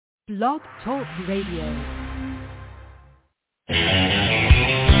Blog Talk Radio.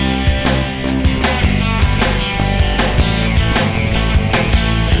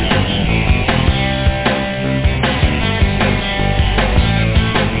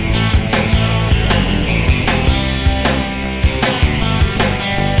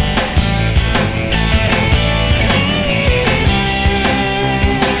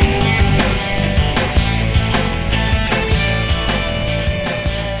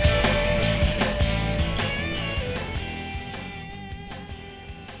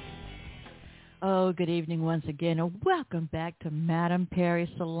 Good evening once again, and welcome back to Madame Perry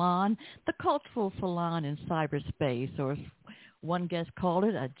Salon, the cultural salon in cyberspace, or as one guest called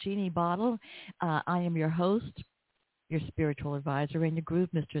it, a genie bottle. I am your host, your spiritual advisor, and your groove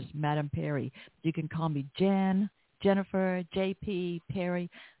mistress, Madame Perry. You can call me Jen, Jennifer, JP, Perry.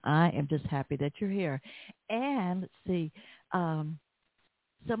 I am just happy that you're here. And let's see,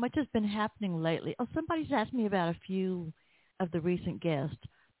 so much has been happening lately. Oh, somebody's asked me about a few of the recent guests.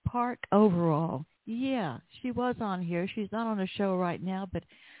 Park Overall. Yeah, she was on here. She's not on the show right now, but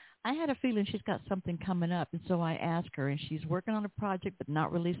I had a feeling she's got something coming up, and so I asked her, and she's working on a project but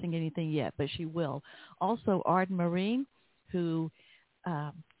not releasing anything yet, but she will. Also, Arden Marine, who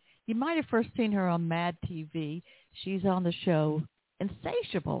you might have first seen her on Mad TV. She's on the show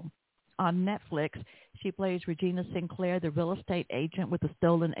Insatiable on Netflix. She plays Regina Sinclair, the real estate agent with the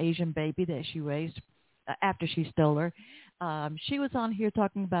stolen Asian baby that she raised after she stole her. She was on here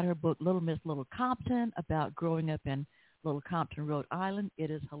talking about her book, Little Miss Little Compton, about growing up in Little Compton, Rhode Island.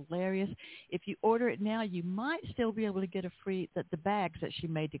 It is hilarious. If you order it now, you might still be able to get a free, the bags that she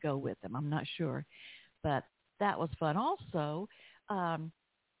made to go with them. I'm not sure. But that was fun. Also,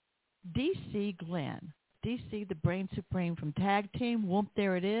 DC Glenn, DC, the Brain Supreme from Tag Team. Whoop,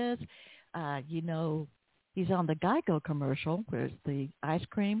 there it is. You know, he's on the Geico commercial. Where's the ice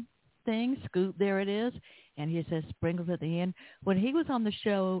cream thing? Scoop, there it is. And he says sprinkles at the end. When he was on the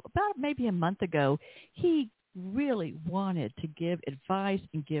show about maybe a month ago, he really wanted to give advice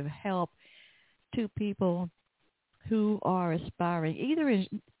and give help to people who are aspiring, either in,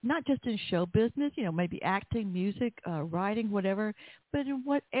 not just in show business, you know, maybe acting, music, writing, whatever, but in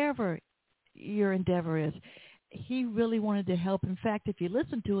whatever your endeavor is. He really wanted to help. In fact, if you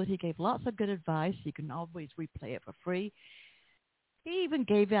listen to it, he gave lots of good advice. You can always replay it for free. He even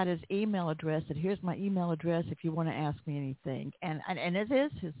gave out his email address, and here's my email address if you want to ask me anything. And it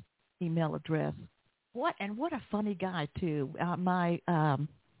is his email address. What a funny guy, too. I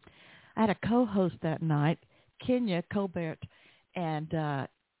had a co-host that night, Kenya Colbert, and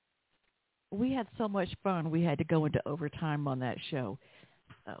we had so much fun. We had to go into overtime on that show.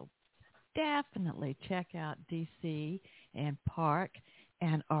 So definitely check out DC and Park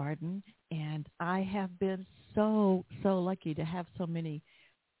and Arden, and I have been so lucky to have so many.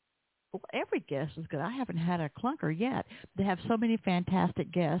 Well, every guest is good. I haven't had a clunker yet. They have so many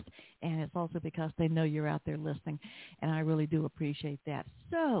fantastic guests, and it's also because they know you're out there listening, and I really do appreciate that.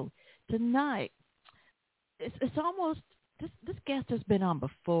 So tonight, it's almost, this guest has been on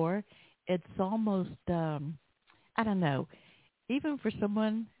before. It's almost, I don't know, even for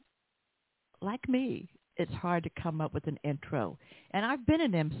someone like me, it's hard to come up with an intro. And I've been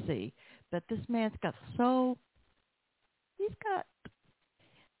an MC, but this man's got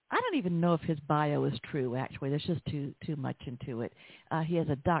I don't even know if his bio is true, actually. There's just too much into it. He has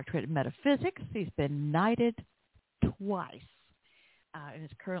a doctorate in metaphysics. He's been knighted twice, and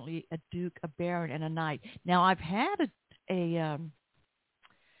is currently a duke, a baron, and a knight. Now, I've had a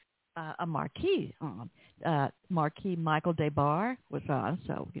marquis on. Marquis Michael DeBar was on,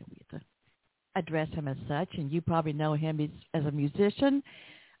 so we have to address him as such, and you probably know him as a musician.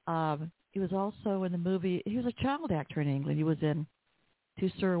 He was also in the movie. He was a child actor in England. He was in To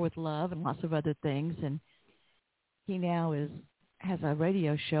Sir with Love and lots of other things, and he now has a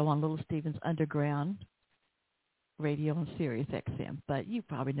radio show on Little Steven's Underground Radio on Sirius XM. But you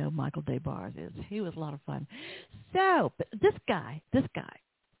probably know Michael DeBar is. He was a lot of fun. So, but this guy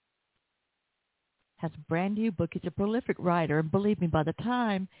has a brand new book. He's a prolific writer, and believe me, by the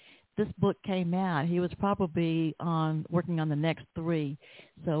time this book came out, he was probably working on the next 3.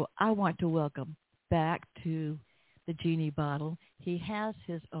 So I want to welcome back to the Genie Bottle. He has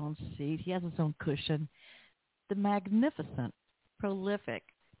his own seat. He has his own cushion. The magnificent, prolific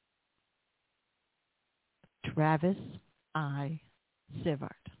Travis I. Sivart.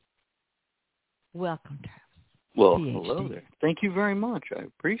 Welcome, Travis. Well, Ph.D. Hello there. Thank you very much. I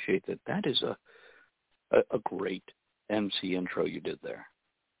appreciate that. That is a great MC intro you did there.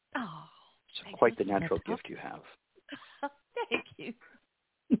 Oh, it's quite the natural gift you have. Thank you.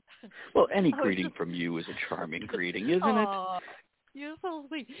 Well, any greeting from you is a charming greeting, isn't it? You're so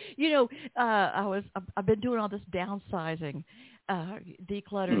sweet. I've been doing all this downsizing,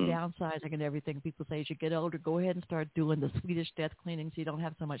 declutter, downsizing, and everything. People say as you get older, go ahead and start doing the Swedish death cleaning, so you don't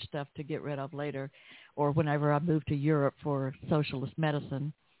have so much stuff to get rid of later, or whenever I move to Europe for socialist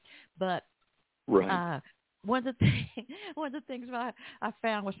medicine. But right. One of the things I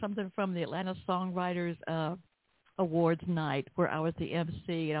found was something from the Atlanta Songwriters Awards night where I was the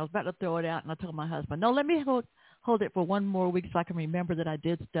MC, and I was about to throw it out, and I told my husband, "No, let me hold it for one more week so I can remember that I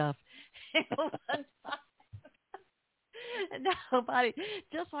did stuff." Nobody,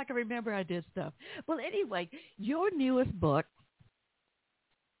 just so I can remember I did stuff. Well, anyway, your newest book,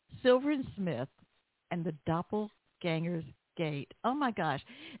 Silver Smith and the Doppelganger's Gate. Oh my gosh,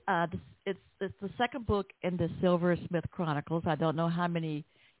 it's the second book in the Silver Smith Chronicles. I don't know how many.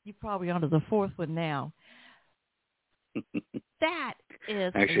 You're probably onto the fourth one now. That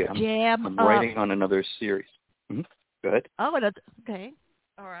is actually a jam. I'm writing on another series. Mm-hmm. Go ahead. Oh, okay.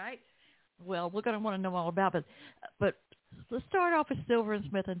 All right. Well, we're going to want to know all about it. But let's start off with Silver and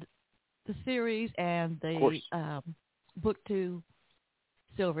Smith and the series and the book 2,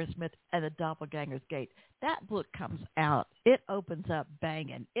 Silver and Smith and the Doppelganger's Gate. That book comes out. It opens up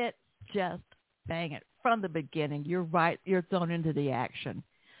banging. It's just banging from the beginning. You're right. You're thrown into the action.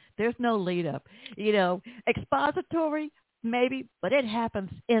 There's no lead up. Expository, maybe, but it happens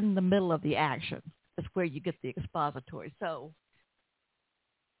in the middle of the action. That's where you get the expository. So,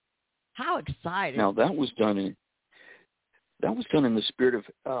 how exciting! Now that was done in the spirit of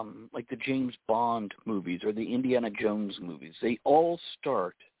like the James Bond movies or the Indiana Jones movies. They all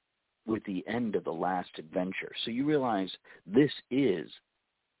start with the end of the last adventure. So you realize this is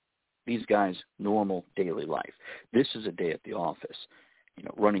these guys' normal daily life. This is a day at the office,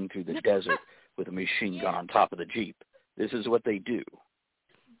 running through the desert with a machine gun on top of the Jeep. This is what they do.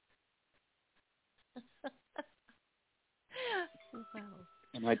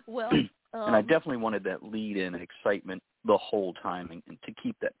 Wow. And I definitely wanted that lead in excitement the whole time and to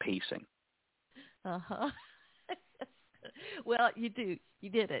keep that pacing. Uh-huh. Well, you do. You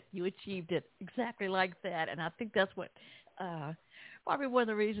did it. You achieved it exactly like that. And I think that's what probably one of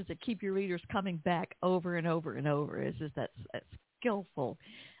the reasons that keep your readers coming back over and over and over is that skillful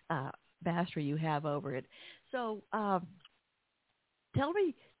mastery you have over it. So tell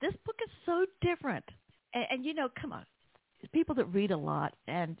me, this book is so different. And come on. People that read a lot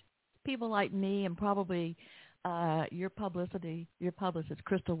and people like me and probably your publicist,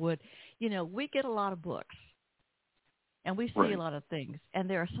 Crystal Wood, we get a lot of books and we see a lot of things. And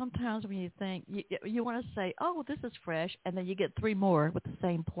there are some times when you think, you want to say, oh, this is fresh, and then you get 3 more with the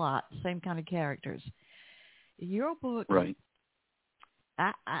same plot, same kind of characters. Your book, right.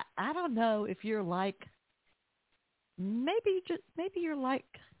 I don't know if you're like, maybe you're like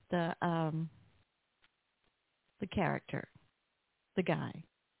the character, the guy,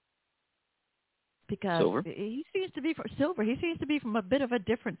 because Silver? He seems to be from a bit of a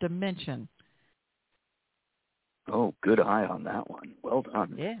different dimension. Oh, good eye on that one. Well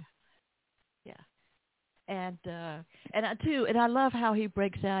done. Yeah. And I love how he would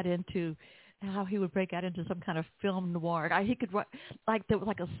break out into some kind of film noir. He could write there was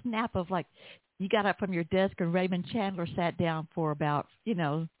like a snap of you got up from your desk and Raymond Chandler sat down for about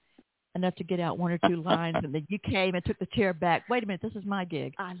enough to get out 1 or 2 lines, and then you came and took the chair back. Wait a minute, this is my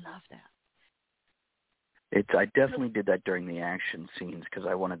gig. I love that. I definitely did that during the action scenes because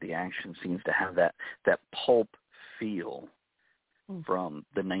I wanted the action scenes to have that pulp feel from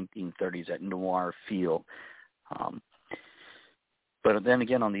the 1930s, that noir feel. But then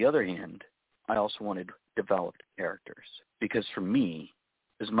again, on the other hand, I also wanted developed characters because for me,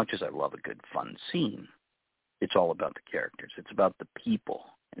 as much as I love a good fun scene, it's all about the characters. It's about the people.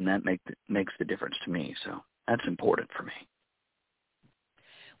 And that makes the difference to me. So that's important for me.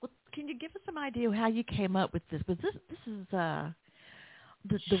 Well, can you give us some idea of how you came up with this? Because this is the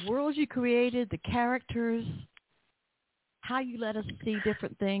worlds you created, the characters, how you let us see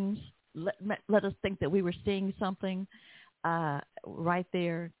different things, let us think that we were seeing something right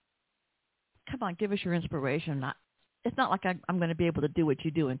there. Come on, give us your inspiration. It's not like I'm going to be able to do what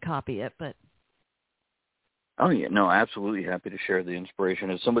you do and copy it, but... Oh, yeah. No, absolutely happy to share the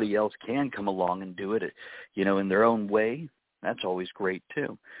inspiration. If somebody else can come along and do it, in their own way, that's always great,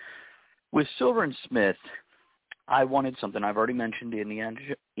 too. With Silver and Smith, I wanted something. I've already mentioned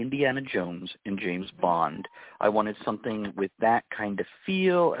Indiana Jones and James Bond. I wanted something with that kind of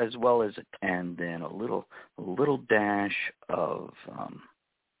feel as well as, and then a little dash of...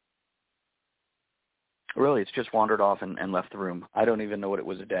 Really, it's just wandered off and left the room. I don't even know what it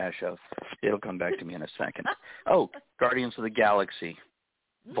was a dash of. It'll come back to me in a second. Oh, Guardians of the Galaxy,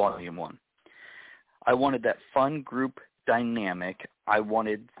 Volume 1. I wanted that fun group dynamic. I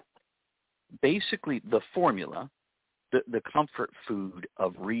wanted basically the formula, the comfort food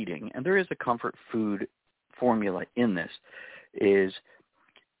of reading, and there is a comfort food formula in this, is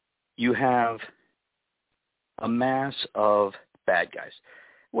you have a mass of bad guys,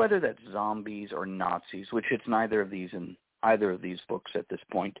 whether that's zombies or Nazis, which it's neither of these in either of these books at this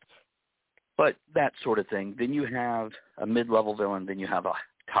point, but that sort of thing. Then you have a mid-level villain, then you have a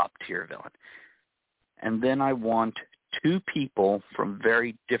top-tier villain. And then I want two people from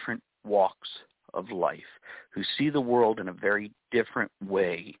very different walks of life who see the world in a very different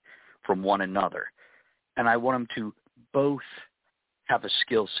way from one another. And I want them to both have a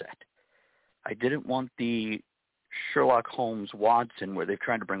skill set. I didn't want the Sherlock Holmes Watson, where they're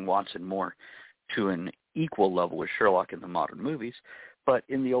trying to bring Watson more to an equal level with Sherlock in the modern movies, but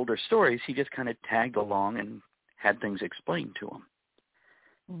in the older stories, he just kind of tagged along and had things explained to him.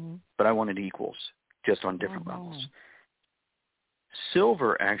 Mm-hmm. But I wanted equals, just on different levels.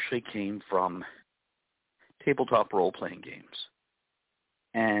 Silver actually came from tabletop role-playing games.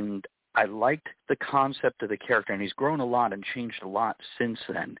 And I liked the concept of the character, and he's grown a lot and changed a lot since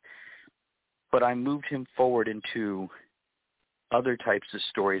then. But I moved him forward into other types of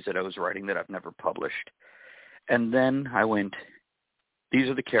stories that I was writing that I've never published. And then I went, these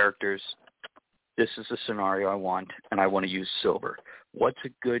are the characters, this is the scenario I want, and I want to use Silver. What's a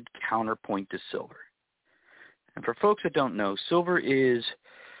good counterpoint to Silver? And for folks that don't know, Silver is,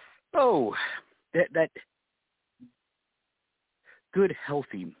 that good,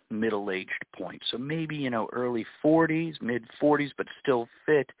 healthy, middle-aged point. So maybe, early 40s, mid-40s, but still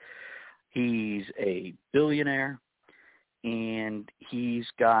fit. He's a billionaire, and he's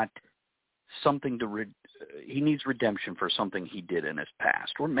got something he needs redemption for something he did in his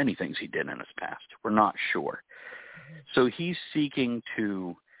past, or many things he did in his past. We're not sure. So he's seeking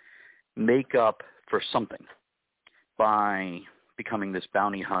to make up for something by becoming this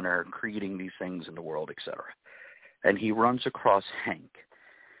bounty hunter, creating these things in the world, etc. And he runs across Hank.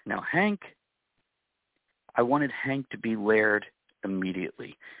 Now, I wanted Hank to be layered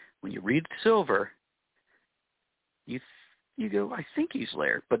immediately. When you read Silver, you go, I think he's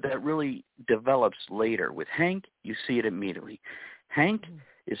layered, but that really develops later. With Hank, you see it immediately. Hank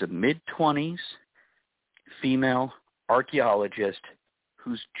is a mid-20s female archaeologist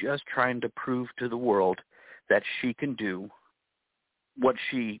who's just trying to prove to the world that she can do what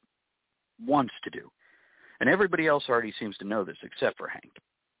she wants to do. And everybody else already seems to know this except for Hank.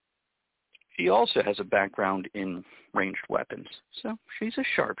 She also has a background in ranged weapons, so she's a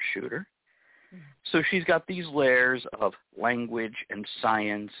sharpshooter. So she's got these layers of language and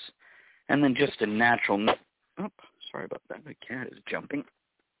science, and then just a natural... sorry about that. The cat is jumping.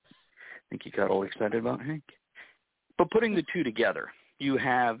 I think he got all excited about Hank. But putting the two together, you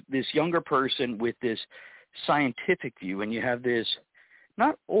have this younger person with this scientific view, and you have this,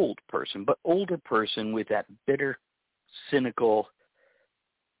 not old person, but older person with that bitter, cynical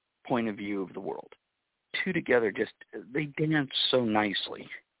point of view of the world. Two together, they dance so nicely.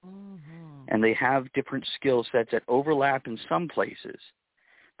 Mm-hmm. And they have different skill sets that overlap in some places,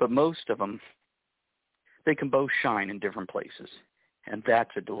 but most of them, they can both shine in different places. And that's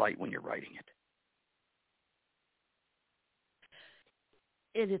a delight when you're writing it.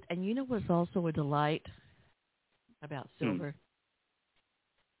 It is, and you know what's also a delight about Silver?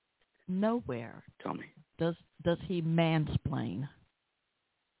 Nowhere. Tell me. Does he mansplain?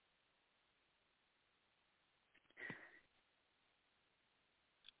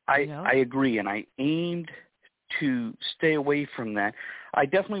 I agree, and I aimed to stay away from that. I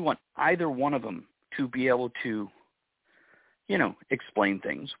definitely want either one of them to be able to, explain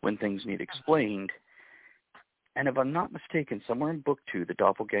things when things need explained. And if I'm not mistaken, somewhere in Book 2, The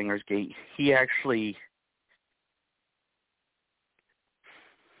Doppelganger's Gate, he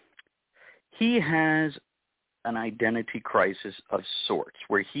has an identity crisis of sorts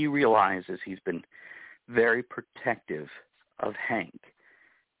where he realizes he's been very protective of Hank.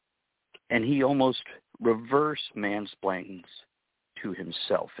 And he almost reverse mansplains to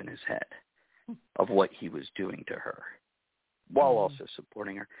himself in his head of what he was doing to her while also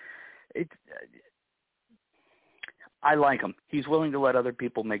supporting her. I like him. He's willing to let other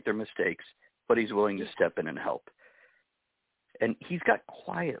people make their mistakes, but he's willing to step in and help. And he's got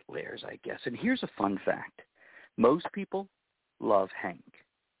quiet layers, I guess. And here's a fun fact. Most people love Hank.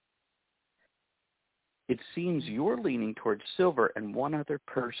 It seems you're leaning towards Silver, and one other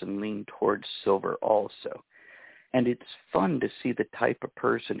person leaned towards Silver also. And it's fun to see the type of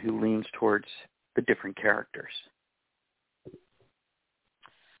person who leans towards the different characters.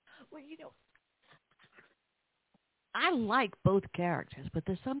 Well, I like both characters, but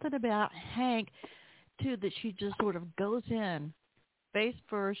there's something about Hank. too, that she just sort of goes in face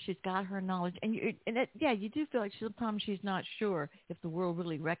first. She's got her knowledge, and you do feel like sometimes she's not sure if the world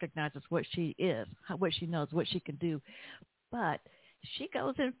really recognizes what she is, what she knows, what she can do. But she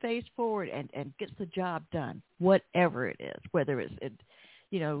goes in face forward and gets the job done, whatever it is, whether it's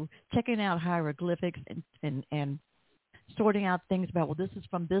checking out hieroglyphics and sorting out things about, well, this is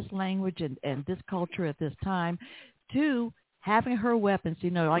from this language and this culture at this time, to having her weapons,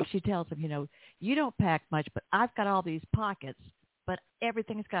 like she tells him, you don't pack much, but I've got all these pockets, but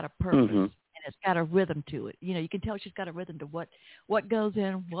everything's got a purpose, and it's got a rhythm to it. You can tell she's got a rhythm to what goes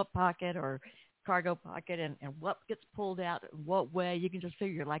in what pocket or cargo pocket and what gets pulled out in what way. You can just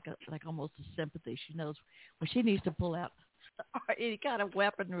figure like almost a sympathy. She knows when she needs to pull out any kind of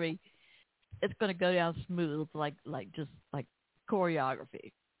weaponry, it's going to go down smooth, like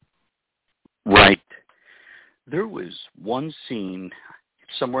choreography. Right. There was one scene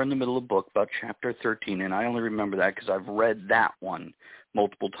somewhere in the middle of the book, about chapter 13, and I only remember that because I've read that one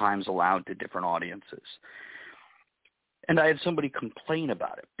multiple times aloud to different audiences. And I had somebody complain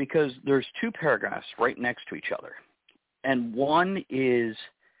about it because there's two paragraphs right next to each other. And one is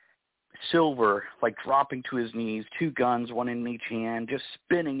Silver, like dropping to his knees, two guns, one in each hand, just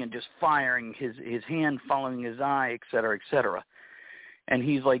spinning and just firing, his hand following his eye, et cetera, et cetera. And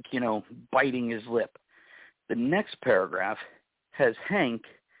he's like, biting his lip. The next paragraph has Hank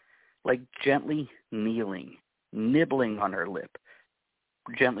like gently kneeling, nibbling on her lip,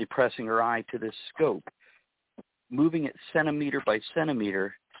 gently pressing her eye to the scope, moving it centimeter by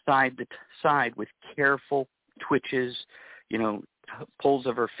centimeter, side to side with careful twitches, pulls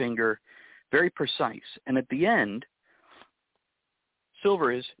of her finger, very precise. And at the end,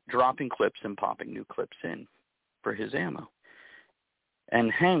 Silver is dropping clips and popping new clips in for his ammo. And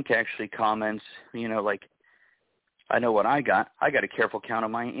Hank actually comments, I know what I got. I got a careful count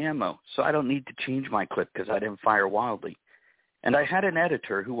of my ammo, so I don't need to change my clip because I didn't fire wildly. And I had an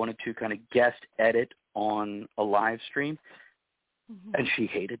editor who wanted to kind of guest edit on a live stream, and she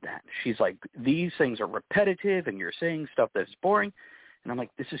hated that. She's like, these things are repetitive, and you're saying stuff that's boring. And I'm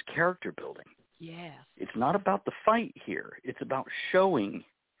like, this is character building. Yes. It's not about the fight here. It's about showing.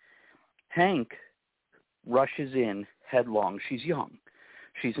 Hank rushes in headlong. She's young.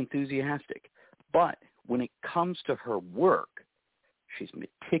 She's enthusiastic. But when it comes to her work, she's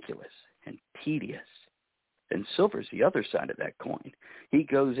meticulous and tedious. And Silver's the other side of that coin. He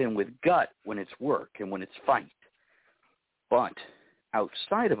goes in with gut when it's work and when it's fight. But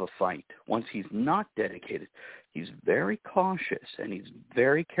outside of a fight, once he's not dedicated, he's very cautious and he's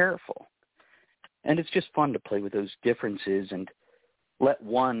very careful. And it's just fun to play with those differences and let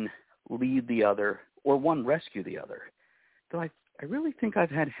one lead the other or one rescue the other. Though I really think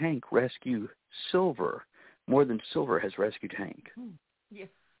I've had Hank rescue Silver more than Silver has rescued Hank. Yeah.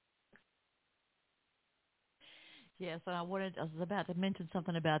 Yes, I was about to mention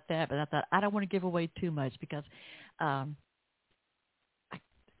something about that, but I thought I don't want to give away too much because I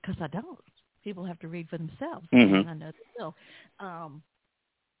don't. People have to read for themselves, and I know they will.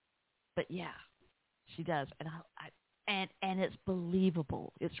 But yeah, she does, and it's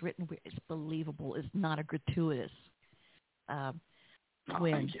believable. It's written. It's believable. It's not a gratuitous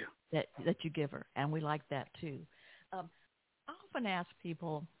win that you give her, and we like that too. I often ask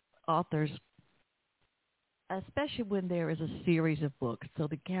people, authors, especially when there is a series of books, so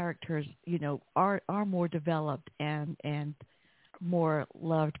the characters, are more developed and more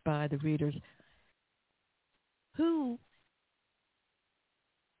loved by the readers, who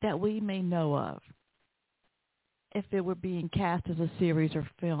that we may know of, if it were being cast as a series or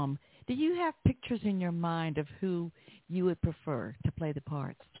film, do you have pictures in your mind of who you would prefer to play the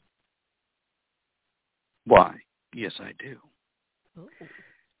parts? Why, yes, I do. Oh.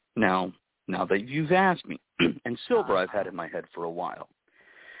 Now that you've asked me, and Silver I've had in my head for a while,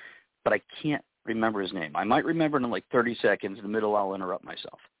 but I can't remember his name. I might remember it in like 30 seconds. In the middle, I'll interrupt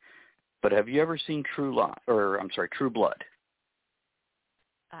myself. But have you ever seen True Blood?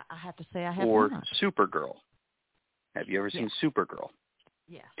 I have to say I have or not. Supergirl. Have you ever seen Supergirl?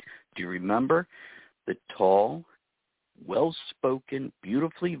 Yeah. Do you remember the tall, well-spoken,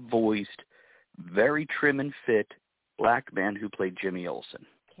 beautifully voiced, very trim and fit black man who played Jimmy Olsen?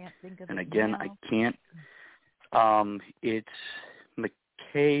 Can't think of and it again, now. I can't. It's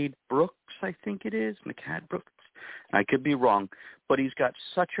McCade Brooks, I think it is. McCad Brooks. I could be wrong, but he's got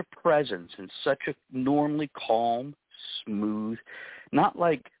such a presence and such a normally calm, smooth, not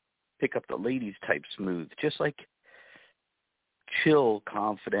like pick up the ladies type smooth, just like chill,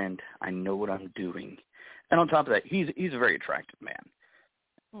 confident, I know what I'm doing. And on top of that, he's a very attractive man.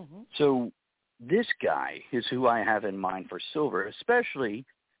 Mm-hmm. So this guy is who I have in mind for Silver, especially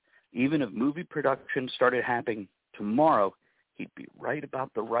Even if movie production started happening tomorrow, he'd be right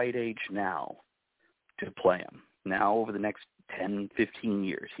about the right age now to play him. Now, over the next 10, 15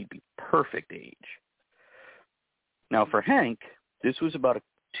 years, he'd be perfect age. Now, for Hank, this was about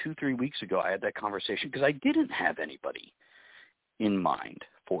 2-3 weeks ago I had that conversation because I didn't have anybody in mind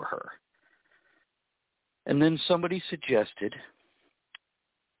for her. And then somebody suggested,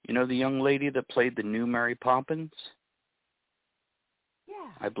 you know, the young lady that played the new Mary Poppins?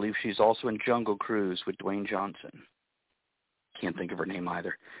 Yeah. I believe she's also in Jungle Cruise with Dwayne Johnson. Can't think of her name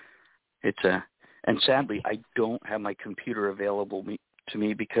either. And sadly, I don't have my computer available to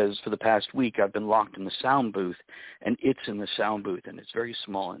me because for the past week I've been locked in the sound booth, and it's in the sound booth, and it's very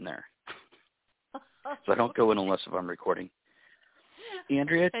small in there. So I don't go in unless if I'm recording.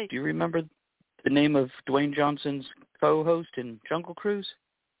 Andrea, Hey. Do you remember the name of Dwayne Johnson's co-host in Jungle Cruise,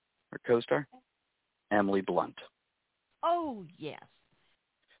 or co-star? Emily Blunt. Oh, yes.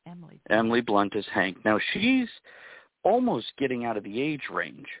 Emily Blunt. Emily Blunt is Hank. Now, she's almost getting out of the age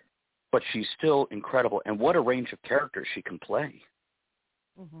range, but she's still incredible. And what a range of characters she can play.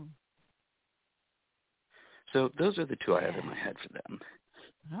 Mm-hmm. So those are the two I have in my head for them.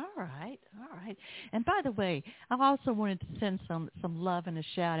 All right. And by the way, I also wanted to send some love and a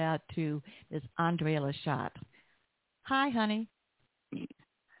shout out to Ms. Andrea Lachot. Hi, honey.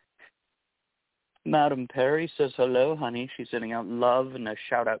 Madam Perry says hello, honey. She's sending out love and a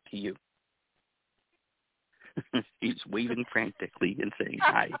shout out to you. She's waving frantically and saying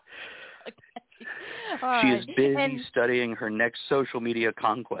hi. Okay. She is busy studying her next social media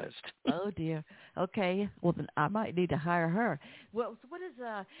conquest. Oh dear. Okay. Well, then I might need to hire her. Well, so what is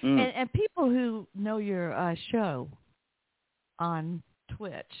and people who know your show on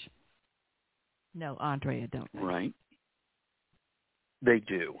Twitch? No, Andrea don't know. Right. They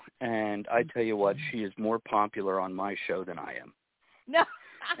do. And I tell you what, she is more popular on my show than I am. No.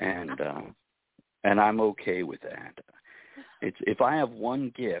 And I'm okay with that. It's if I have one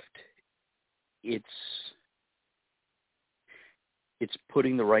gift, it's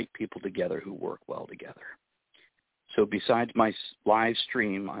putting the right people together who work well together. So besides my live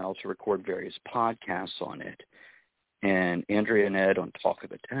stream, I also record various podcasts on it. And Andrea and Ed on Talk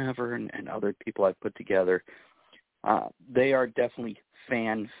of the Tavern and other people I've put together, they are definitely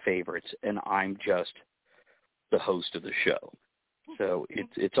fan favorites, and I'm just the host of the show. So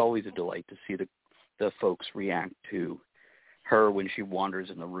it's always a delight to see the folks react to her when she wanders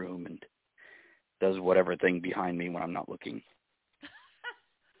in the room and does whatever thing behind me when I'm not looking.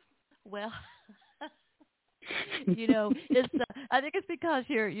 Well, you know, it's I think it's because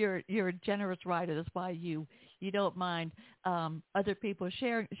you're a generous writer. That's why you don't mind other people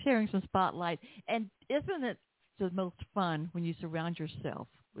sharing some spotlight. And isn't it the most fun when you surround yourself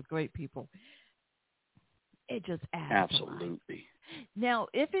with great people? It just adds. Absolutely. Now,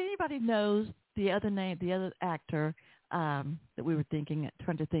 if anybody knows the other actor that we were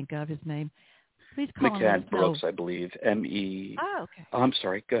trying to think of his name, please call him. McCad Brooks, I believe. M.E. Oh, okay. Oh, I'm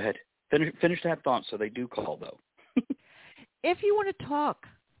sorry. Go ahead. Finish that thought. So they do call, though. If you want to talk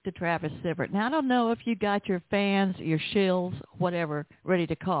to Travis Sivart, now I don't know if you got your fans, your shills, whatever, ready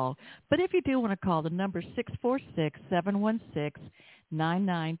to call. But if you do want to call, the number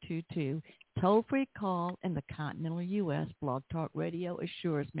 646-716-9922. Toll-free call in the continental U.S. Blog Talk Radio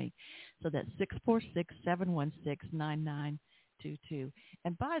assures me. So that's 646-716-9922.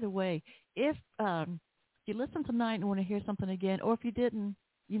 And by the way, if you listen tonight and want to hear something again, or if you didn't,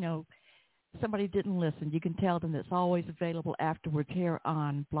 somebody didn't listen, you can tell them it's always available afterwards here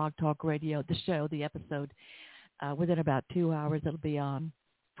on Blog Talk Radio, the show, the episode. Within about 2 hours, it'll be on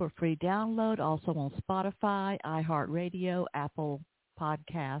for free download, also on Spotify, iHeartRadio, Apple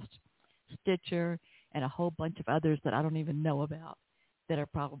Podcast, Stitcher, and a whole bunch of others that I don't even know about that are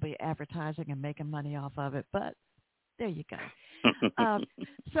probably advertising and making money off of it. But there you go.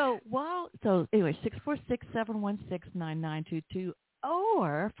 So anyway, 646-716-9922.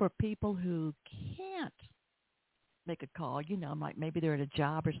 Or for people who can't make a call, like maybe they're at a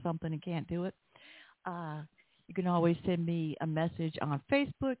job or something and can't do it, you can always send me a message on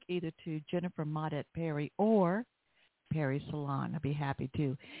Facebook, either to Jennifer Maudette Perry or Perry Salon. I'd be happy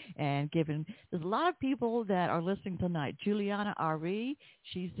to. And there's a lot of people that are listening tonight. Juliana Ari,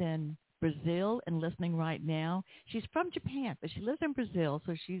 she's in Brazil and listening right now. She's from Japan, but she lives in Brazil,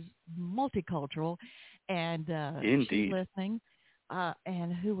 so she's multicultural, and she's listening.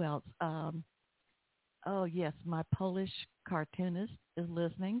 And who else? Oh, yes, my Polish cartoonist is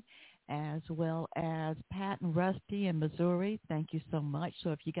listening, as well as Pat and Rusty in Missouri. Thank you so much.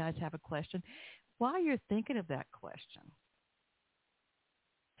 So if you guys have a question, while you're thinking of that question,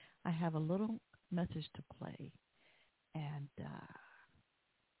 I have a little message to play. And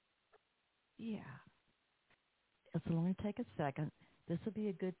Yeah. It'll only take a second. This will be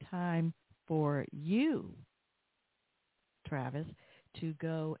a good time for you, Travis, to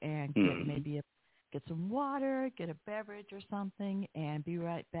go and get some water, get a beverage or something, and be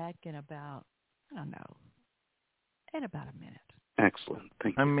right back in about, a minute. Excellent.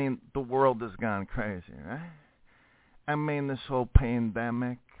 Thank you. I mean, the world has gone crazy, right? I mean, this whole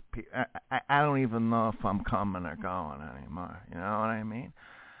pandemic, I don't even know if I'm coming or going anymore. You know what I mean?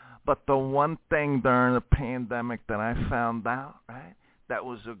 But the one thing during the pandemic that I found out, right, that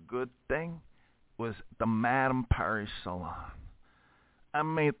was a good thing was the Madame Perry Salon. I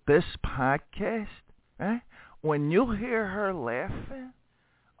mean, this podcast, right, when you hear her laughing,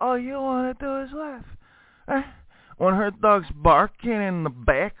 all you want to do is laugh. Right? When her dog's barking in the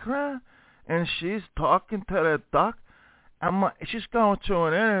background and she's talking to the dog, I'm like, she's going to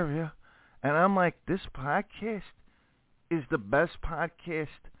an interview, and I'm like, this podcast is the best podcast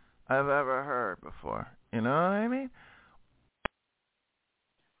I've ever heard before. You know what I mean?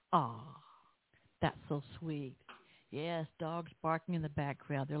 Oh, that's so sweet. Yes, dogs barking in the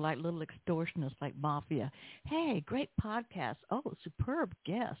background. They're like little extortionists, like mafia. Hey, great podcast. Oh, superb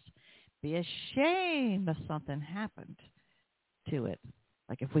guest. Be a shame if something happened to it,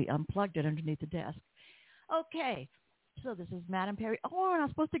 like if we unplugged it underneath the desk. Okay, so this is Madame Perry. Oh, and I'm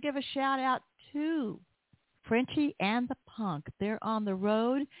supposed to give a shout-out to Frenchie and the Punk. They're on the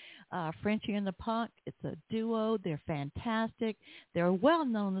road. Frenchie and the Punk, it's a duo. They're fantastic. They're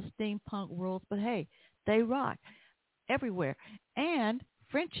well-known in the steampunk world, but hey, they rock everywhere. And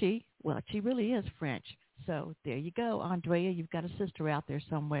Frenchie, well, she really is French. So there you go, Andrea. You've got a sister out there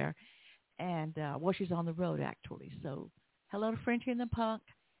somewhere. And, she's on the road, actually. So hello to Frenchie and the Punk.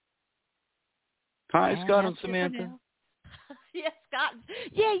 Hi, Scott and Samantha. Yes, Scott.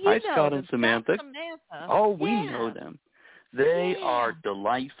 Yeah, Hi, know Scott and Samantha. Oh, we yeah. know them. They are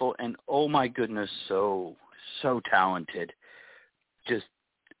delightful and, oh, my goodness, so talented. Just,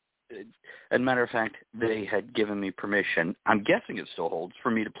 as a matter of fact, they had given me permission, I'm guessing it still holds,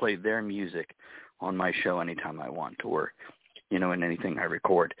 for me to play their music on my show anytime I want to, or, in anything I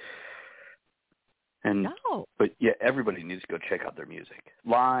record. And But yeah, everybody needs to go check out their music,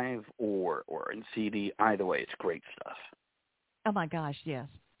 live or in CD. Either way, it's great stuff. Oh my gosh, yes,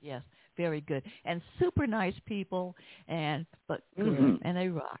 very good, and super nice people, but good, and they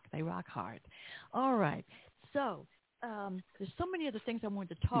rock hard. All right, so there's so many other things I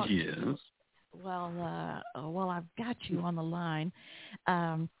wanted to talk to you. Well, I've got you on the line.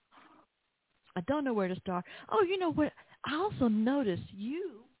 I don't know where to start. Oh, you know what? I also noticed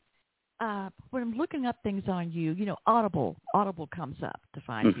you. When I'm looking up things on you, Audible comes up to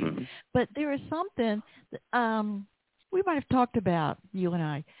find you. But there is something that we might have talked about, you and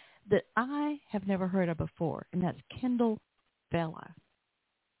I, that I have never heard of before, and that's Kindle Vella.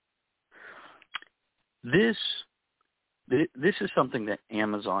 This is something that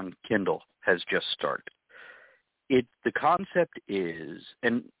Amazon Kindle has just started. The concept is,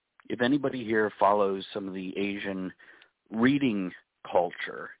 and if anybody here follows some of the Asian reading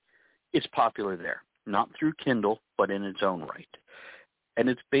culture, it's popular there, not through Kindle, but in its own right. And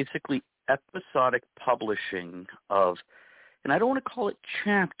it's basically episodic publishing of, and I don't want to call it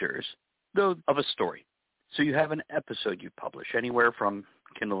chapters, though, of a story. So you have an episode you publish, anywhere from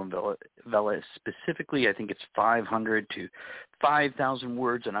Kindle and Vella specifically, I think it's 500 to 5,000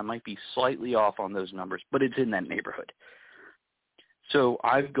 words, and I might be slightly off on those numbers, but it's in that neighborhood. So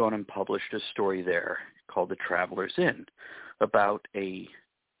I've gone and published a story there called The Traveler's Inn, about a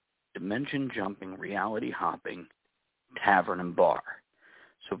dimension-jumping, reality-hopping tavern and bar.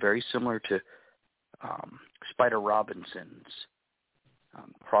 So very similar to Spider Robinson's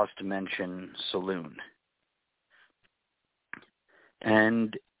cross-dimension saloon.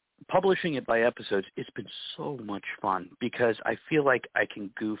 And publishing it by episodes, it's been so much fun because I feel like I can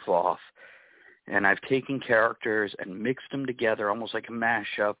goof off. And I've taken characters and mixed them together almost like a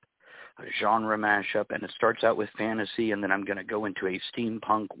mashup, a genre mashup, and it starts out with fantasy, and then I'm going to go into a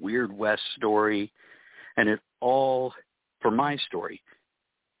steampunk Weird West story, and it all, for my story,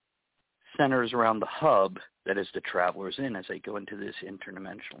 centers around the hub that is the Traveler's Inn as I go into this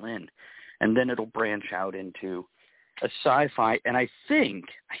interdimensional inn, and then it'll branch out into a sci-fi, and I think,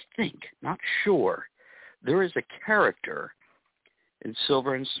 not sure, there is a character in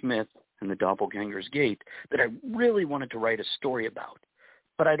Silver and Smith and the Doppelganger's Gate that I really wanted to write a story about,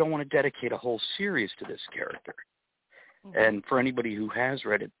 but I don't want to dedicate a whole series to this character. Mm-hmm. And for anybody who has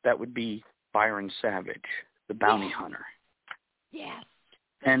read it, that would be Byron Savage, the bounty hunter. Yes.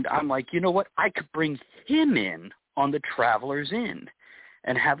 And I'm like, you know what? I could bring him in on the Traveler's Inn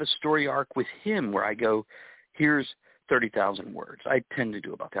and have a story arc with him where I go, here's 30,000 words. I tend to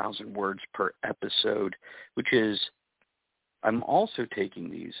do about 1,000 words per episode, which is, I'm also taking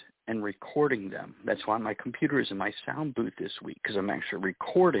these and recording them. That's why my computer is in my sound booth this week, because I'm actually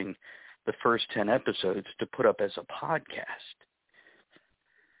recording the first 10 episodes to put up as a podcast.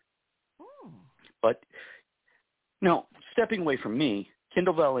 But, no, stepping away from me,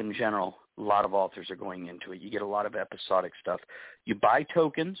 Kindle in general, a lot of authors are going into it. You get a lot of episodic stuff. You buy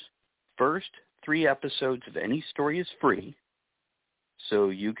tokens. First 3 episodes of any story is free. So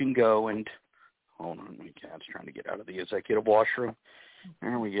you can go and, hold on, my cat's trying to get out of the executive washroom.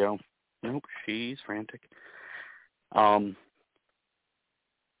 There we go. Nope, she's frantic. But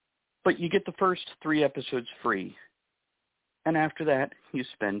you get the first 3 episodes free. And after that, you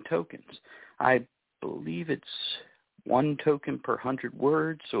spend tokens. I believe it's 1 token per 100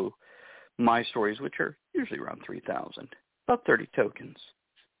 words. So my stories, which are usually around 3,000, about 30 tokens.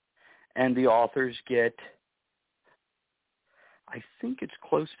 And the authors get, I think it's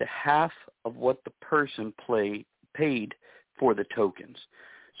close to half of what the person paid for the tokens.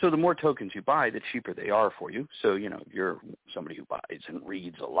 So the more tokens you buy, the cheaper they are for you. So, if you're somebody who buys and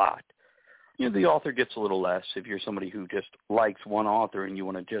reads a lot, the author gets a little less. If you're somebody who just likes one author and you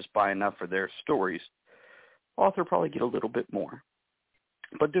want to just buy enough for their stories, author probably get a little bit more.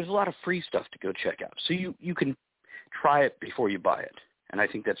 But there's a lot of free stuff to go check out. So you can try it before you buy it. And I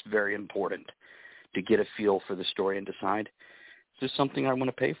think that's very important to get a feel for the story and decide, is this something I want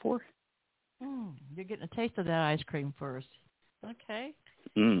to pay for? You're getting a taste of that ice cream first. Okay.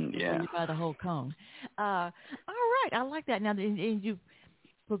 Yeah. Before you buy the whole cone. All right. I like that. Now,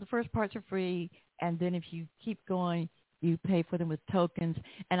 so the first parts are free, and then if you keep going, you pay for them with tokens.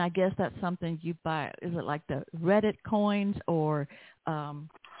 And I guess that's something you buy. Is it like the Reddit coins or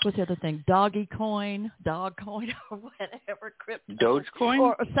what's the other thing? Dog coin, or whatever. Crypto. Dogecoin?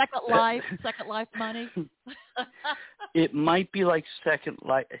 Or Second Life money. It might be like Second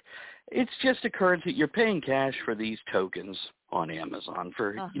Life. It's just a currency. You're paying cash for these tokens on Amazon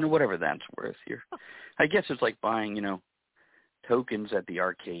for, whatever that's worth. I guess it's like buying, tokens at the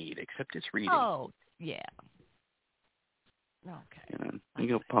arcade, except it's reading. Oh, yeah. Okay. You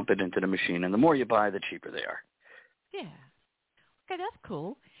go pump it into the machine, and the more you buy, the cheaper they are. Yeah. Okay, that's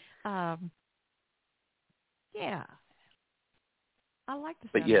cool. Yeah. I like the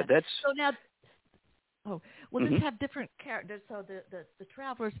sound But yeah, of that. that's... So now, this have different characters. So the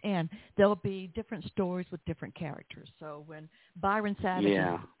Travelers End, there'll be different stories with different characters. So when Byron Savage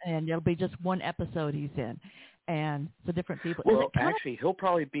is, and there'll be just one episode he's in, and so different people. Well, actually, he'll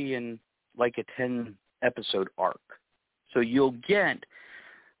probably be in like a 10-episode arc. So you'll get,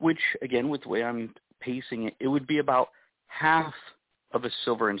 which, again, with the way I'm pacing it, it would be about half of a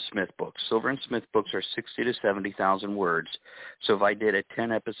Silver and Smith book. Silver and Smith books are 60 to 70,000 words. So if I did a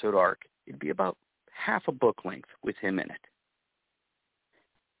 10-episode arc, it'd be about half a book length with him in it.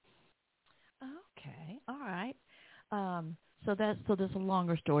 Okay, all right. So there's a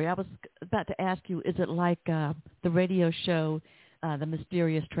longer story. I was about to ask you, is it like the radio show, The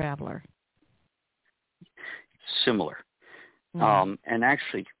Mysterious Traveler? Similar. And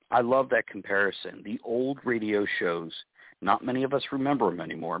actually, I love that comparison. The old radio shows, not many of us remember them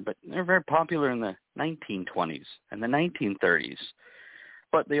anymore, but they're very popular in the 1920s and the 1930s.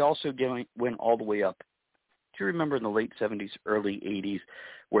 But they also went all the way up. Do you remember in the late 70s, early 80s,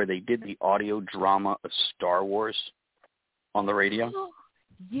 where they did the audio drama of Star Wars on the radio? Oh,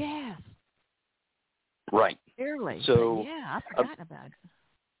 yes. Right. Clearly. So, yeah, I forgot about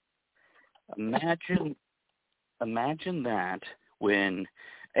it. Imagine that when,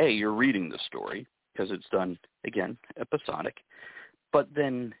 you're reading the story, because it's done, again, episodic, but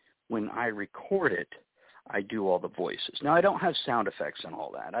then when I record it, I do all the voices. Now, I don't have sound effects and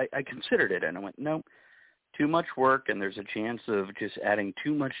all that. I considered it, and I went, nope, too much work, and there's a chance of just adding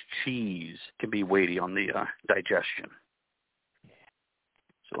too much cheese can be weighty on the digestion.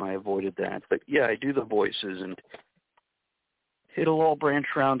 So I avoided that. But, yeah, I do the voices, and it'll all branch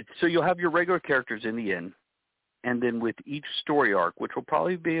around. So you'll have your regular characters in the end. And then with each story arc, which will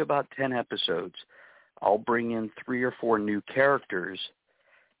probably be about 10 episodes, I'll bring in 3 or 4 new characters.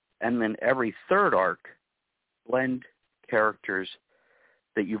 And then every third arc, blend characters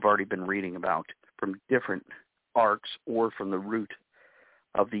that you've already been reading about from different arcs or from the root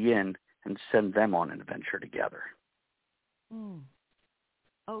of the inn and send them on an adventure together.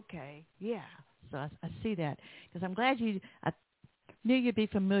 Okay, yeah. So I see that. Because I'm glad I knew you'd be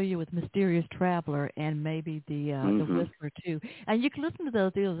familiar with Mysterious Traveler and maybe the Whisperer too. And you can listen to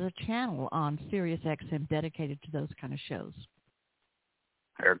those. There's a channel on Sirius XM dedicated to those kind of shows.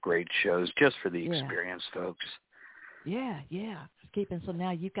 They're great shows just for the experience, folks. Yeah. So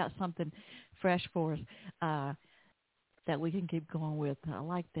now you've got something fresh for us. that we can keep going with. I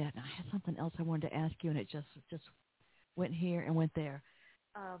like that. I had something else I wanted to ask you, and it just went here and went there.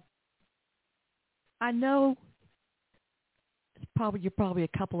 I know you're probably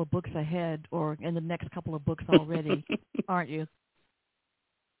a couple of books ahead, or in the next couple of books already, aren't you?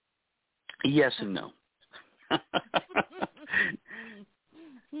 Yes and no.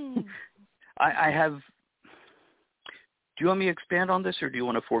 I have. Do you want me to expand on this, or do you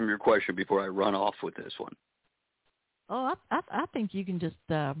want to form your question before I run off with this one? Oh, I think you can just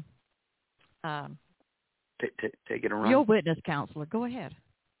take it and run. Your witness counselor. Go ahead.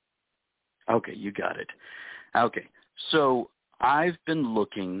 Okay, you got it. Okay, so I've been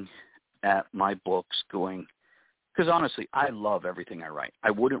looking at my books going, because honestly, I love everything I write. I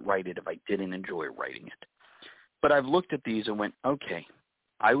wouldn't write it if I didn't enjoy writing it. But I've looked at these and went, okay,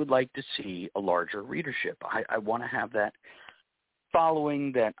 I would like to see a larger readership. I want to have that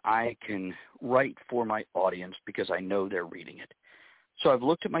following that I can write for my audience because I know they're reading it. So I've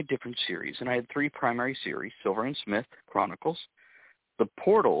looked at my different series, and I had 3 primary series: Silver Smith Chronicles, the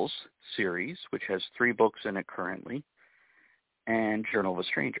Portals series, which has 3 books in it currently, and Journal of a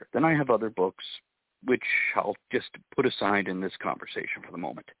Stranger. Then I have other books, which I'll just put aside in this conversation for the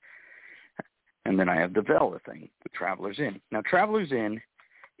moment. And then I have the Vela thing with Traveler's Inn. Now, Traveler's Inn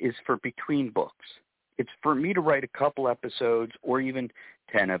is for between books. It's for me to write a couple episodes or even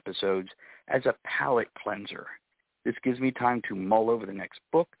 10 episodes as a palate cleanser. This gives me time to mull over the next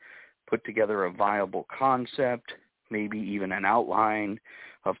book, put together a viable concept, maybe even an outline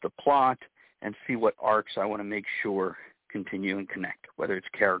of the plot, and see what arcs I want to make sure continue and connect, whether it's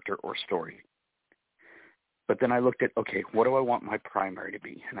character or story. But then I looked at, okay, what do I want my primary to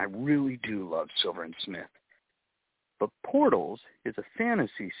be? And I really do love Silver and Smith. But Portals is a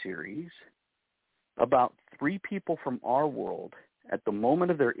fantasy series about 3 people from our world at the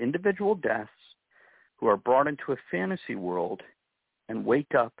moment of their individual deaths who are brought into a fantasy world and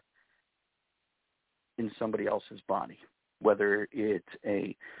wake up in somebody else's body, whether it's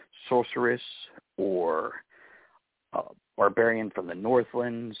a sorceress or a barbarian from the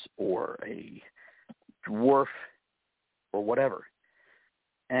Northlands or a dwarf or whatever.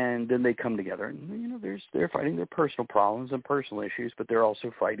 And then they come together, and they're fighting their personal problems and personal issues, but they're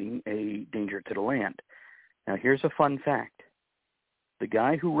also fighting a danger to the land. Now, here's a fun fact: the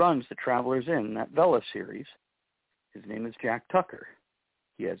guy who runs the Traveler's Inn, that Vela series, his name is Jack Tucker.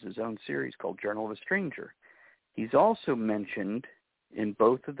 He has his own series called Journal of a Stranger. He's also mentioned in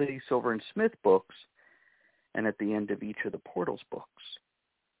both of the Silver and Smith books, and at the end of each of the Portals books,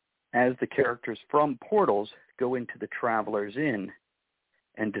 as the characters from Portals go into the Traveler's Inn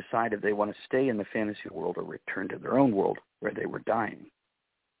and decide if they want to stay in the fantasy world or return to their own world where they were dying.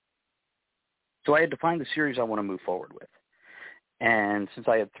 So I had to find the series I want to move forward with. And since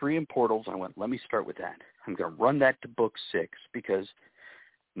I had 3 in Portals, I went, let me start with that. I'm going to run that to book 6 because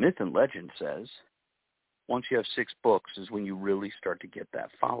Myth and Legend says once you have 6 books is when you really start to get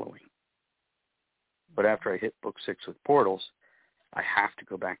that following. But after I hit book 6 with Portals, I have to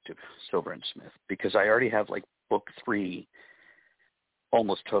go back to Silver and Smith because I already have like book 3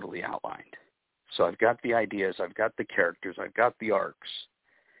 almost totally outlined. So I've got the ideas, I've got the characters, I've got the arcs.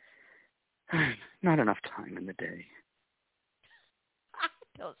 Not enough time in the day. I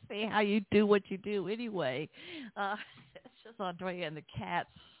don't see how you do what you do anyway. It's just Andrea and the cats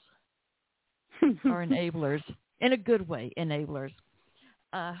are enablers. In a good way, enablers.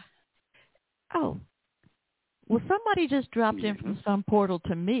 Well, somebody just dropped in from some portal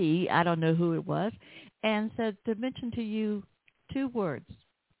to me, I don't know who it was, and said to mention to you 2 words: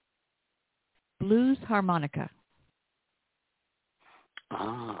 blues harmonica.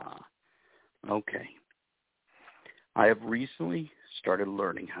 Okay. I have recently started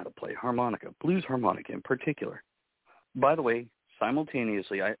learning how to play harmonica, blues harmonica in particular. By the way,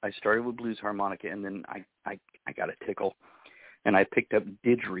 simultaneously, I started with blues harmonica, and then I got a tickle, and I picked up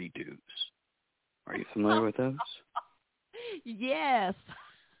didgeridoos. Are you familiar with those? Yes.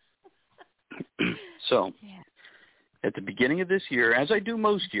 So, at the beginning of this year, as I do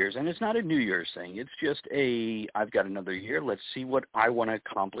most years, and it's not a New Year's thing, it's just I've got another year. Let's see what I want to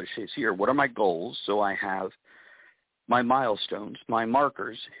accomplish this year. What are my goals? So I have my milestones, my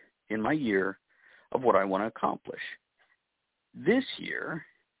markers in my year of what I want to accomplish. This year,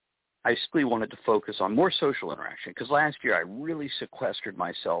 I simply wanted to focus on more social interaction because last year I really sequestered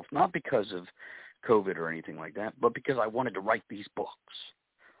myself, not because of COVID or anything like that, but because I wanted to write these books.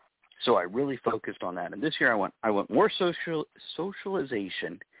 So I really focused on that. And this year I want more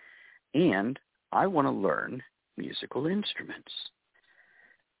socialization, and I want to learn musical instruments.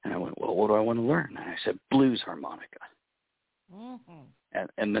 And I went, well, what do I want to learn? And I said, blues harmonica. Mm-hmm.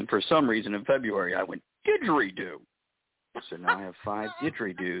 And then for some reason in February I went, didgeridoo. So now I have 5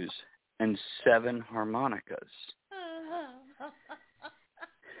 didgeridoos and 7 harmonicas.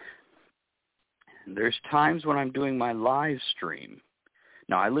 And there's times when I'm doing my live stream.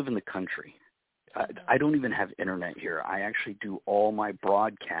 Now, I live in the country. I don't even have internet here. I actually do all my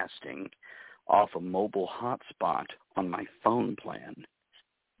broadcasting off a mobile hotspot on my phone plan.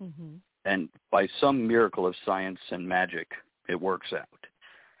 Mm-hmm. And by some miracle of science and magic, it works out.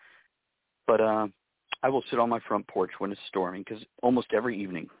 But I will sit on my front porch when it's storming, because almost every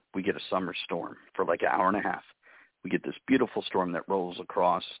evening we get a summer storm for like an hour and a half. We get this beautiful storm that rolls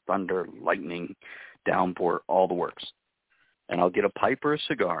across, thunder, lightning, downpour, all the works. And I'll get a pipe or a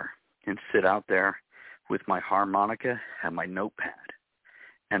cigar and sit out there with my harmonica and my notepad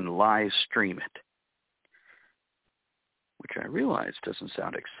and live stream it, which I realize doesn't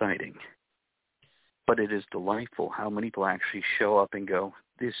sound exciting. But it is delightful how many people actually show up and go,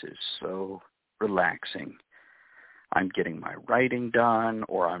 this is so relaxing. I'm getting my writing done,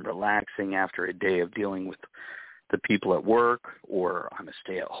 or I'm relaxing after a day of dealing with the people at work, or I'm a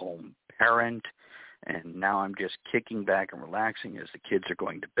stay-at-home parent, and now I'm just kicking back and relaxing as the kids are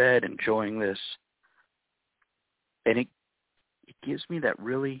going to bed, enjoying this. And it gives me that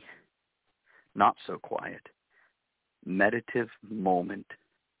really not so quiet, meditative moment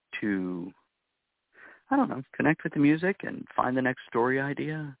to, I don't know, connect with the music and find the next story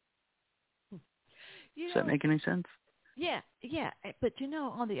idea. Does that make any sense? Yeah. But,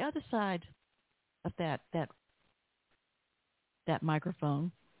 on the other side of that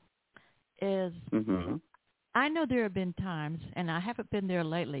microphone is, mm-hmm. I know there have been times, and I haven't been there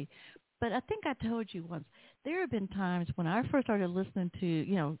lately, but I think I told you once, there have been times when I first started listening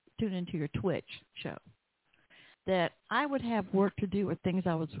to, tune into your Twitch show, that I would have work to do or things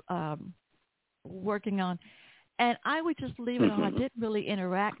I was working on, and I would just leave it on. I didn't really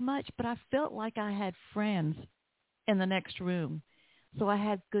interact much, but I felt like I had friends in the next room, so I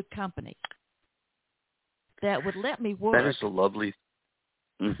had good company that would let me work. That is a lovely.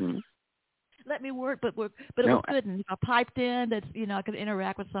 Mm-hmm. Let me work, but it was good. And I piped in that I could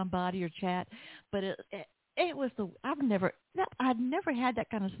interact with somebody or chat, but it was I'd never had that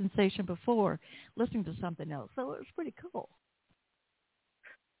kind of sensation before listening to something else, so it was pretty cool.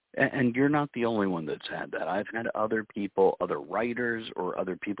 And you're not the only one that's had that. I've had other people, other writers, or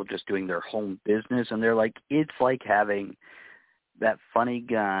other people just doing their home business, and they're like, it's like having that funny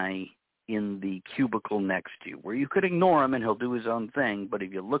guy in the cubicle next to you, where you could ignore him and he'll do his own thing, but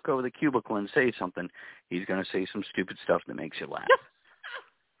if you look over the cubicle and say something, he's going to say some stupid stuff that makes you laugh.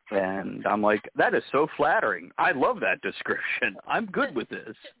 And I'm like, that is so flattering. I love that description. I'm good with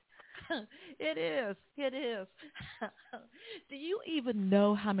this. It is. Do you even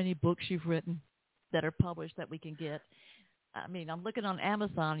know how many books you've written that are published that we can get? I mean, I'm looking on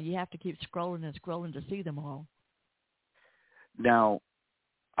Amazon, and you have to keep scrolling and scrolling to see them all. Now,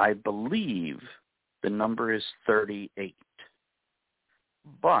 I believe the number is 38,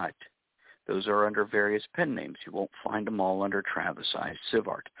 but those are under various pen names. You won't find them all under Travis I.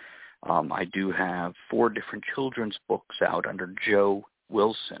 Sivart. I do have 4 different children's books out under Joe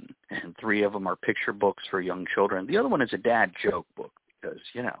Wilson, and 3 of them are picture books for young children. The other one is a dad joke book because,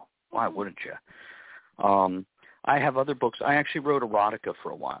 why wouldn't you? I have other books. I actually wrote erotica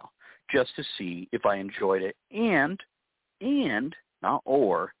for a while just to see if I enjoyed it and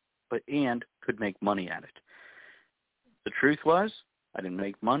could make money at it. The truth was I didn't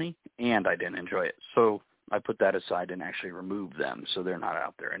make money and I didn't enjoy it. So I put that aside and actually removed them, so they're not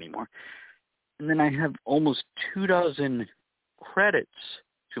out there anymore. And then I have almost 24 credits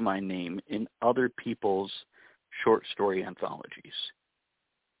to my name in other people's short story anthologies.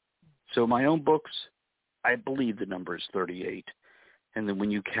 So my own books, I believe the number is 38. And then when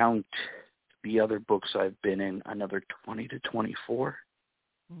you count the other books I've been in, another 20 to 24.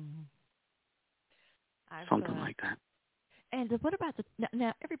 Mm-hmm. Something like that. And what about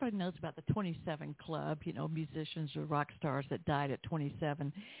now everybody knows about the 27 Club, musicians or rock stars that died at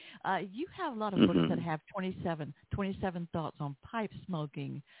 27. You have a lot of books that have 27 thoughts on pipe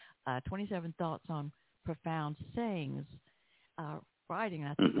smoking, 27 thoughts on profound sayings, writing.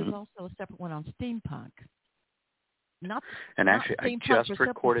 I think there's also a separate one on steampunk. Actually, I just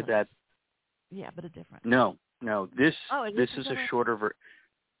recorded that. Yeah, but a different. No. This is a shorter version.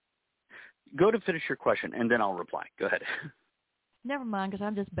 Go to finish your question, and then I'll reply. Go ahead. Never mind, because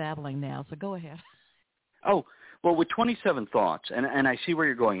I'm just babbling now, so go ahead. Oh, well, with 27 Thoughts, and I see where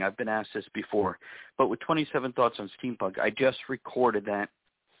you're going. I've been asked this before, but with 27 Thoughts on Steampunk, I just recorded that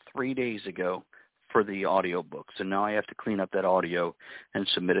 3 days ago for the audio book. So now I have to clean up that audio and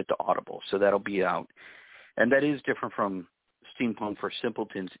submit it to Audible. So that'll be out. And that is different from Steampunk for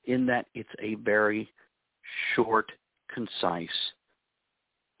Simpletons in that it's a very short, concise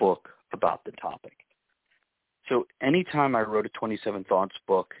book about the topic. So anytime I wrote a 27 Thoughts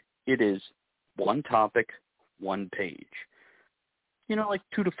book, it is one topic, one page. Like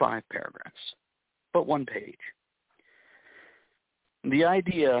 2 to 5 paragraphs, but one page. The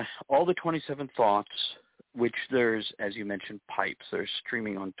idea, all the 27 Thoughts, which there's, as you mentioned, pipes, there's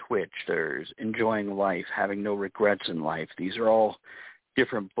streaming on Twitch, there's enjoying life, having no regrets in life. These are all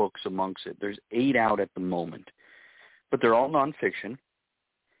different books amongst it. There's 8 out at the moment, but they're all nonfiction,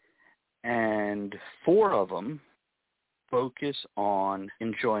 and 4 of them focus on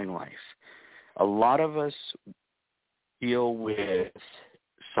enjoying life. A lot of us deal with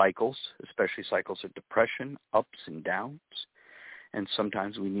cycles, especially cycles of depression, ups and downs, and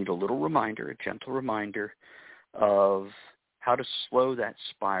sometimes we need a little reminder, a gentle reminder of how to slow that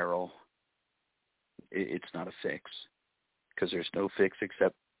spiral. It's not a fix, because there's no fix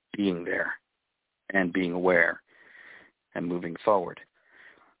except being there and being aware and moving forward.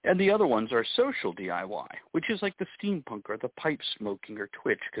 And the other ones are social DIY, which is like the steampunk or the pipe smoking or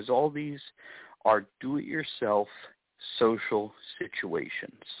Twitch, because all these are do-it-yourself social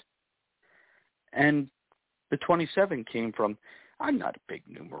situations. And the 27 came from, I'm not a big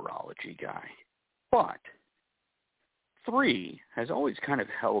numerology guy, but 3 has always kind of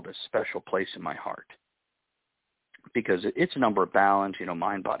held a special place in my heart, because it's a number of balance,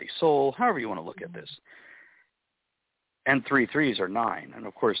 mind, body, soul, however you want to look at this. And 3 3s are 9, and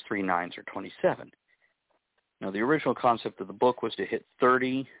of course 3 9s are 27. Now, the original concept of the book was to hit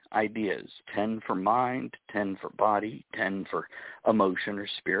 30 ideas, 10 for mind, 10 for body, 10 for emotion or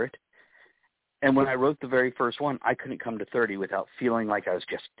spirit. And when I wrote the very first one, I couldn't come to 30 without feeling like I was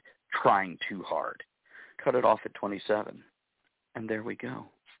just trying too hard. Cut it off at 27, and there we go.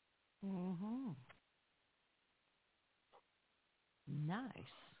 Mm-hmm. Nice.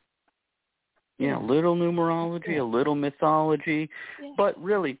 Yeah, a little numerology, a little mythology, yeah. But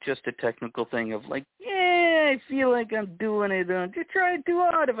really just a technical thing of like, I feel like I'm doing it. Just trying too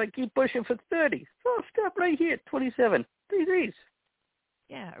hard if I keep pushing for 30. So I'll stop right here at 27. 3 3s.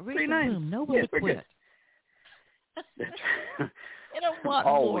 Yeah, 3 9s. Nobody quit. You don't want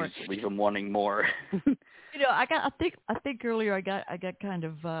always more. Leave them wanting more. I think earlier I got kind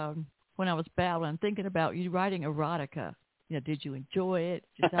of when I was battling, thinking about you writing erotica. Did you enjoy it?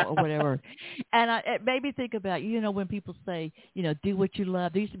 Or whatever. And it made me think about, when people say, do what you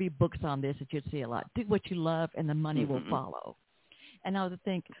love. There used to be books on this that you'd see a lot. Do what you love and the money will follow. And I would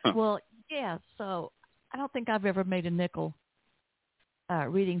think, well, yeah, so I don't think I've ever made a nickel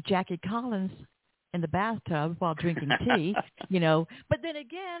reading Jackie Collins in the bathtub while drinking tea, But then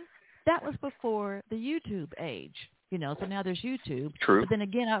again, that was before the YouTube age. So now there's YouTube. True. But then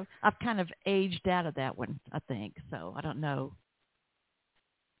again, I've kind of aged out of that one, I think. So I don't know.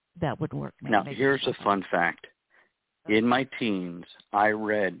 That would work. Now, here's a fun fact. In my teens, I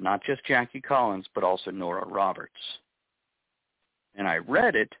read not just Jackie Collins, but also Nora Roberts. And I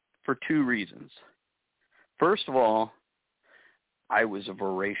read it for 2 reasons. First of all, I was a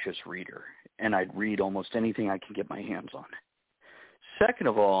voracious reader, and I'd read almost anything I could get my hands on. Second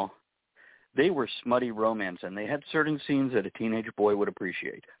of all, they were smutty romance, and they had certain scenes that a teenage boy would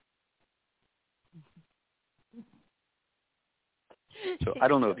appreciate. So I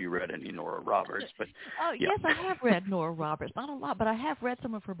don't know if you read any Nora Roberts, but yeah. Yes, I have read Nora Roberts. Not a lot, but I have read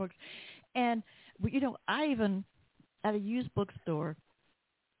some of her books. And I even at a used bookstore,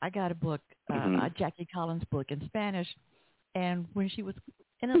 I got a book, a Jackie Collins book in Spanish. And when she was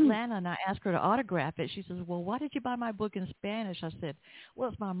in Atlanta and I asked her to autograph it, she says, well, why did you buy my book in Spanish? I said, well,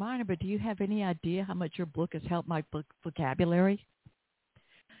 it's my minor, but do you have any idea how much your book has helped my book vocabulary?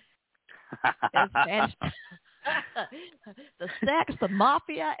 Spanish. The sex, the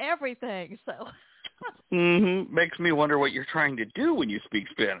mafia, everything. So makes me wonder what you're trying to do when you speak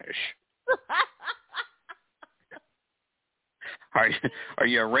Spanish. Are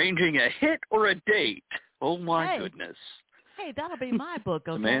you arranging a hit or a date? Oh, my goodness. Hey, that'll be my book,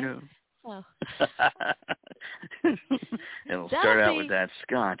 okay? Tomato. So. It'll start out with that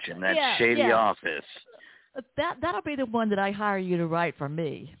scotch and that shady office. That'll be the one that I hire you to write for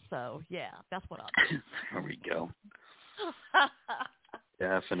me. So, yeah, that's what I'll do. There we go.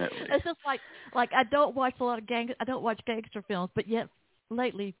 Definitely. It's just like I don't watch a lot of I don't watch gangster films, but yet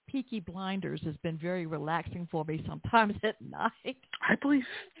lately Peaky Blinders has been very relaxing for me sometimes at night. I believe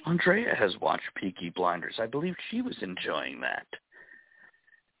Andrea has watched Peaky Blinders. I believe she was enjoying that.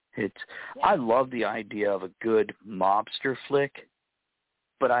 I love the idea of a good mobster flick,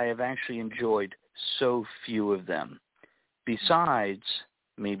 but I have actually enjoyed so few of them. Besides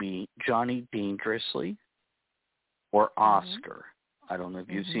maybe Johnny Dangerously or Oscar. I don't know if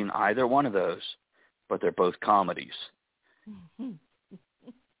you've seen either one of those, but they're both comedies.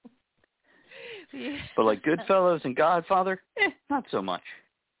 Yeah. But like Goodfellas and Godfather, not so much.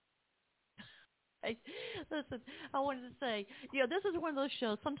 Hey, listen, I wanted to say, this is one of those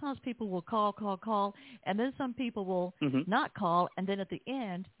shows. Sometimes people will call, and then some people will not call, and then at the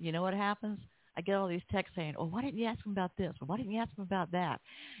end, you know what happens? I get all these texts saying, "Oh, why didn't you ask him about this? Or why didn't you ask him about that?"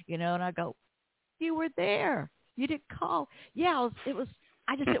 And I go, "You were there. You didn't call." Yeah, it was.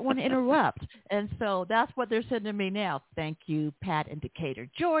 I just didn't want to interrupt, and so that's what they're sending me now. Thank you, Pat in Decatur,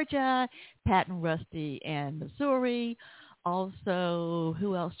 Georgia, Pat and Rusty in Missouri. Also,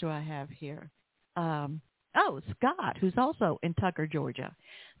 who else do I have here? Scott, who's also in Tucker, Georgia,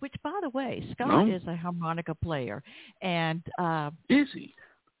 which, by the way, Scott is a harmonica player. And is he?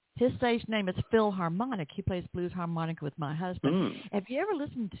 His stage name is Phil Harmonic. He plays blues harmonica with my husband. Have you ever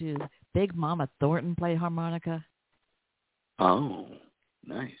listened to Big Mama Thornton play harmonica? Oh,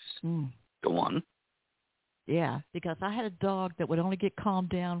 nice. Go on. Yeah, because I had a dog that would only get calmed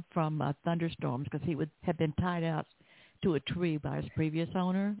down from thunderstorms because he would have been tied out to a tree by his previous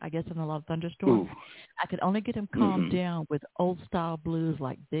owner, I guess in a lot of thunderstorms. Ooh. I could only get him calmed down with old-style blues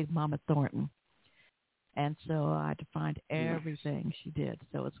like Big Mama Thornton. And so I had to find everything she did.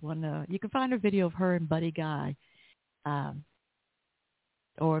 So it's one, you can find a video of her and Buddy Guy.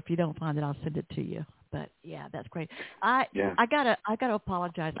 Or if you don't find it, I'll send it to you. But yeah, that's great. I gotta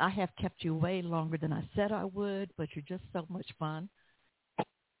apologize. I have kept you way longer than I said I would, but you're just so much fun.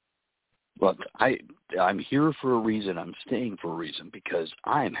 Look, I'm here for a reason. I'm staying for a reason because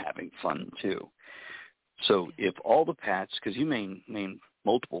I'm having fun too. So if all the Pats, because you named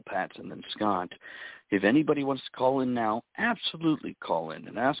multiple Pats and then Scott, if anybody wants to call in now, absolutely call in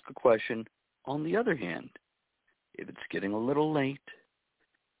and ask a question. On the other hand, if it's getting a little late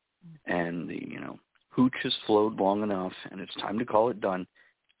and the hooch has flowed long enough and it's time to call it done,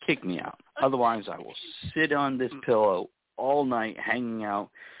 kick me out. Otherwise, I will sit on this pillow all night hanging out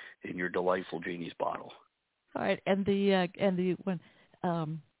in your delightful Genie's bottle. All right, and when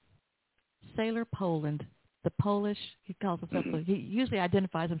Sailor Poland, the Polish, he calls himself. He usually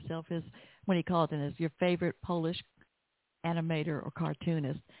identifies himself as when he calls in as your favorite Polish animator or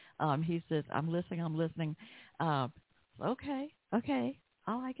cartoonist. He says, "I'm listening." Okay,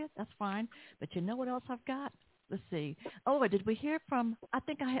 I like it. That's fine. But you know what else I've got? Let's see. Oh, did we hear from? I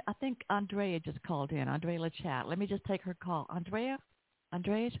think Andrea just called in. Andrea LaChat. Let me just take her call. Andrea.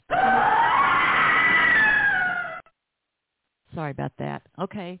 Sorry about that.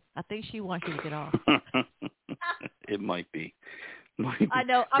 Okay, I think she wants you to get off. It might be. I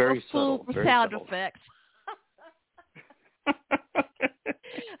know. I'm very a fool subtle, for very sound subtle. effects.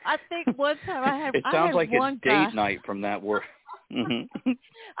 I think one time I had. It sounds like one it's guy. date night from that word. I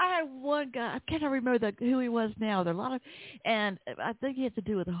had one guy. I can't remember who he was now. There are a lot of, and I think he had to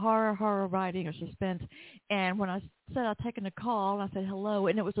do with horror writing or suspense. And when I said I'd taken a call, I said hello,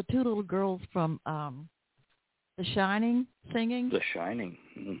 and it was the two little girls from The Shining singing. The Shining.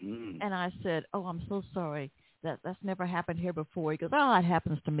 Mm-hmm. And I said, "Oh, I'm so sorry. That's never happened here before." He goes, "Oh, it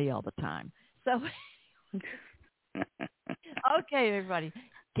happens to me all the time." So, okay, everybody,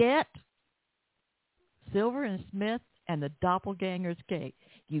 get Silver and Smith and the Doppelganger's Gate.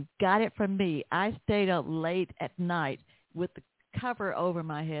 You got it from me. I stayed up late at night with the cover over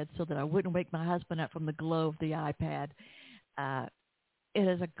my head so that I wouldn't wake my husband up from the glow of the iPad. It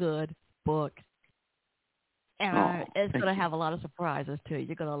is a good book. And it's going to have a lot of surprises, too.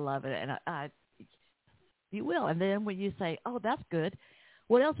 You're going to love it. And you will. And then when you say, "Oh, that's good,"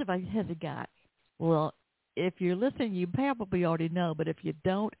 what else has he got? Well, if you're listening, you probably already know. But if you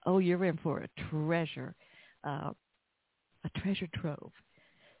don't, you're in for a treasure. A treasure trove.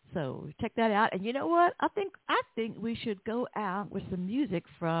 So check that out. And you know what? I think we should go out with some music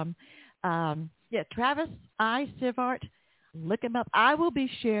from Travis Sivart. Look him up. I will be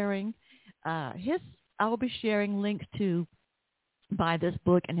sharing links to buy this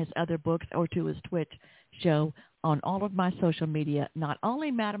book and his other books or to his Twitch show on all of my social media. Not only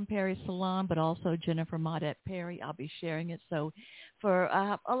Madame Perry Salon, but also Jennifer Maudette Perry. I'll be sharing it. So for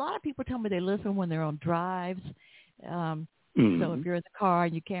a lot of people tell me they listen when they're on drives. So if you're in the car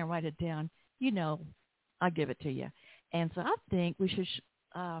and you can't write it down, I'll give it to you. And so I think we should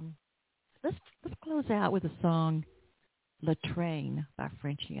let's close out with a song, "La Train" by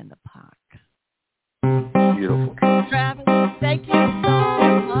Frenchie and the Pac. Beautiful. Travis, thank you so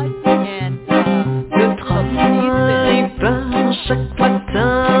much. And le train part chaque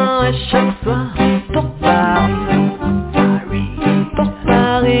matin et chaque soir pour Paris. Pour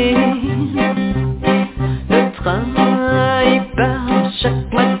Paris. Le train part chaque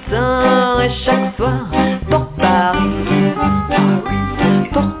matin et chaque soir pour Paris.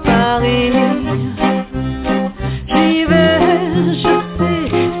 Pour Paris. J'y vais.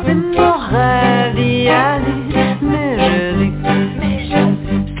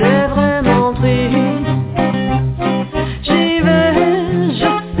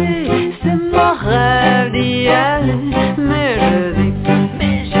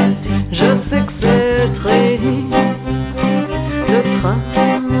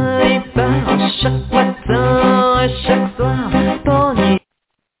 chaque matin et chaque soir ton nuit.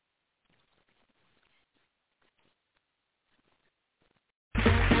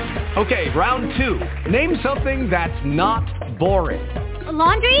 Okay, round 2. Name something that's not boring. A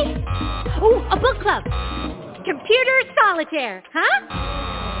laundry? Ooh, a book club. Computer solitaire, huh?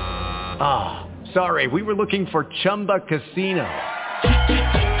 Ah, sorry, we were looking for Chumba Casino.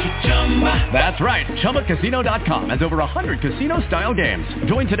 That's right, ChumbaCasino.com has over 100 casino-style games.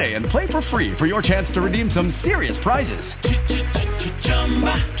 Join today and play for free for your chance to redeem some serious prizes.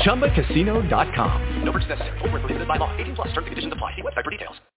 ChumbaCasino.com. No purchase necessary. Void where prohibited by law. 18+ terms and conditions apply. See website for details.